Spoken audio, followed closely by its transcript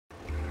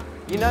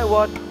You know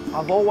what?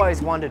 I've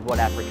always wondered what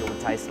Africa would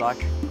taste like.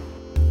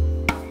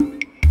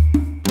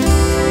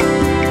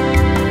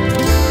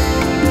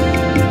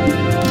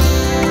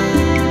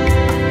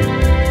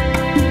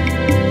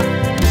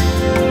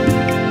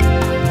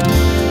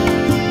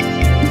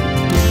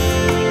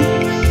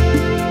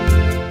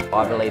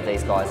 I believe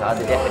these guys are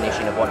the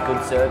definition of what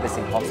good service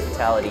and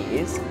hospitality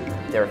is.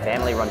 They're a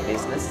family-run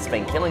business. It's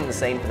been killing the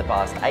scene for the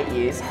past 8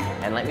 years,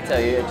 and let me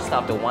tell you, just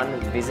after one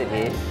visit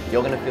here,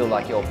 you're going to feel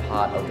like you're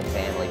part of the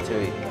family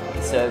too.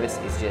 The service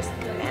is just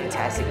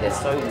fantastic. They're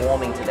so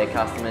warming to their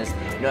customers,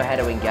 know how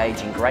to engage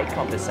in great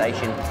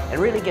conversation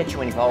and really get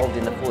you involved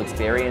in the full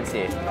experience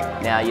here.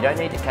 Now, you don't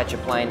need to catch a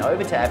plane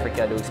over to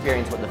Africa to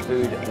experience what the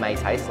food may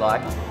taste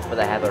like, but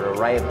they have an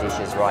array of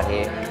dishes right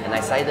here, and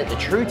they say that the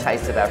true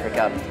taste of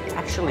Africa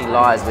actually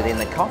lies within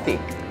the coffee,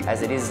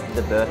 as it is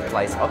the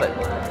birthplace of it.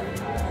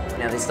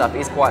 Now, this stuff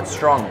is quite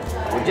strong.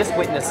 We've just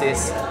witnessed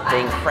this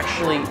being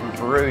freshly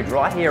brewed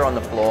right here on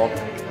the floor.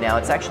 Now,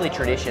 it's actually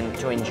tradition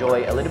to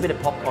enjoy a little bit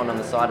of popcorn on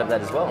the side of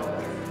that as well.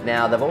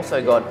 Now, they've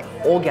also got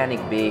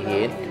organic beer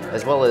here,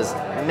 as well as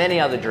many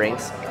other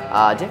drinks.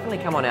 Definitely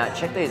come on out,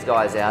 check these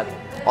guys out.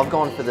 I've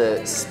gone for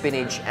the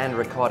spinach and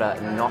ricotta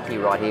gnocchi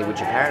right here,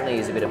 which apparently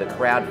is a bit of a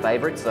crowd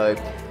favourite. So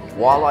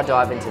while I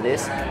dive into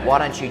this, why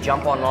don't you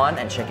jump online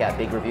and check out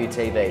Big Review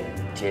TV.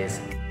 Cheers.